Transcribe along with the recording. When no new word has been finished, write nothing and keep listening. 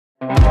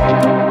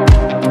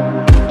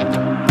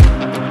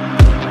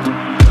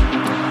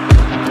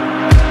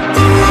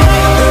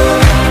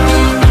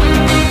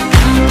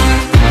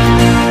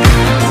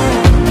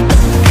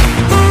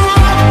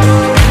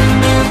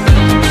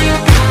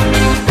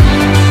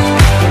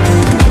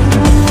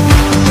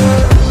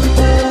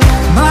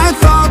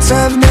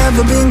Have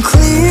never been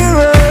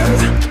clearer.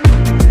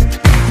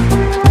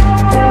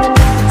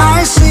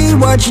 I see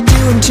what you're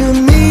doing to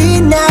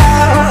me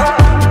now.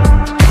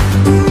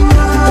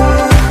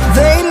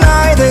 They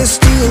lie, they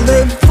steal,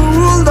 they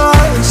fooled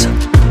us.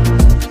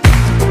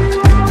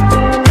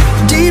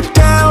 Deep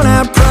down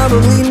I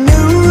probably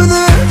knew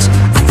this.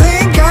 I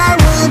think I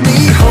will be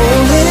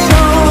holding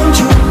on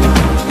to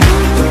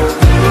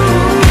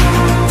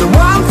the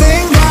one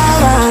thing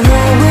that I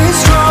know is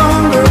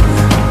stronger.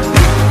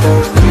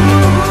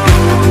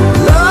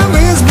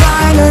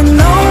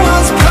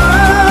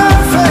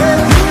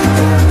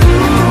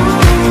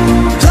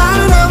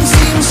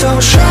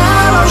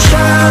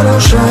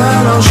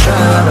 Shadow,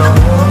 shadow,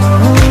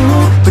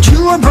 but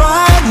you are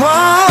bright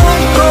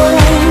white gold.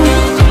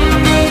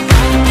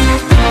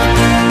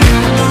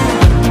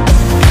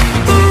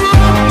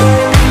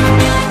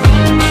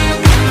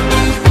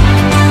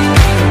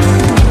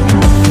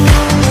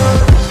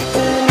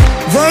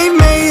 They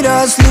made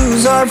us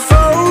lose our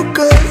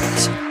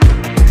focus.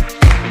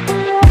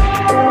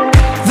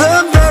 The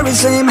very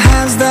same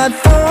hands that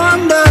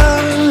formed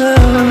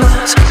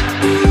us.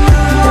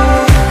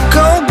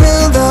 Go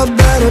build a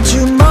better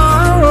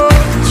tomorrow.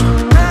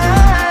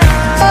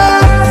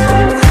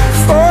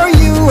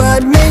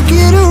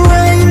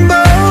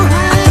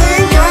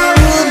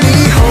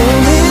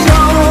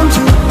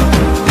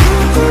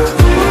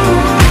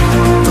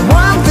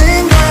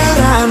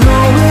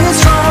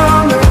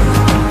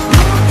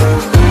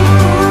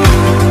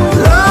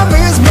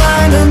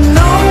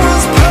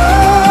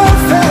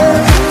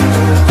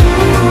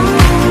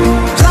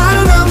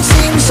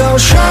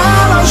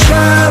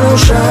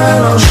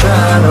 Shadow,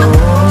 shadow,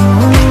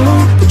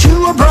 but you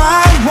are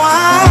bright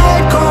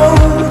white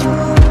gold.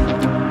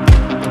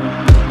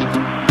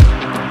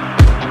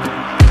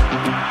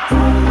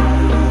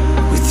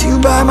 With you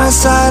by my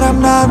side,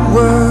 I'm not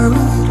worried.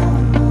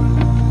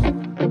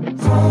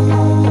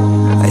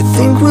 I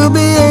think we'll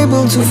be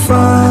able to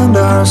find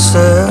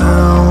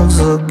ourselves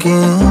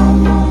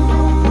again.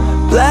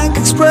 Blank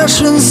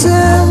expressions,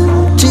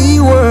 empty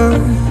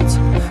words.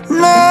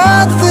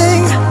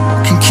 Nothing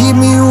can keep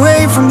me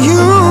away from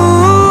you.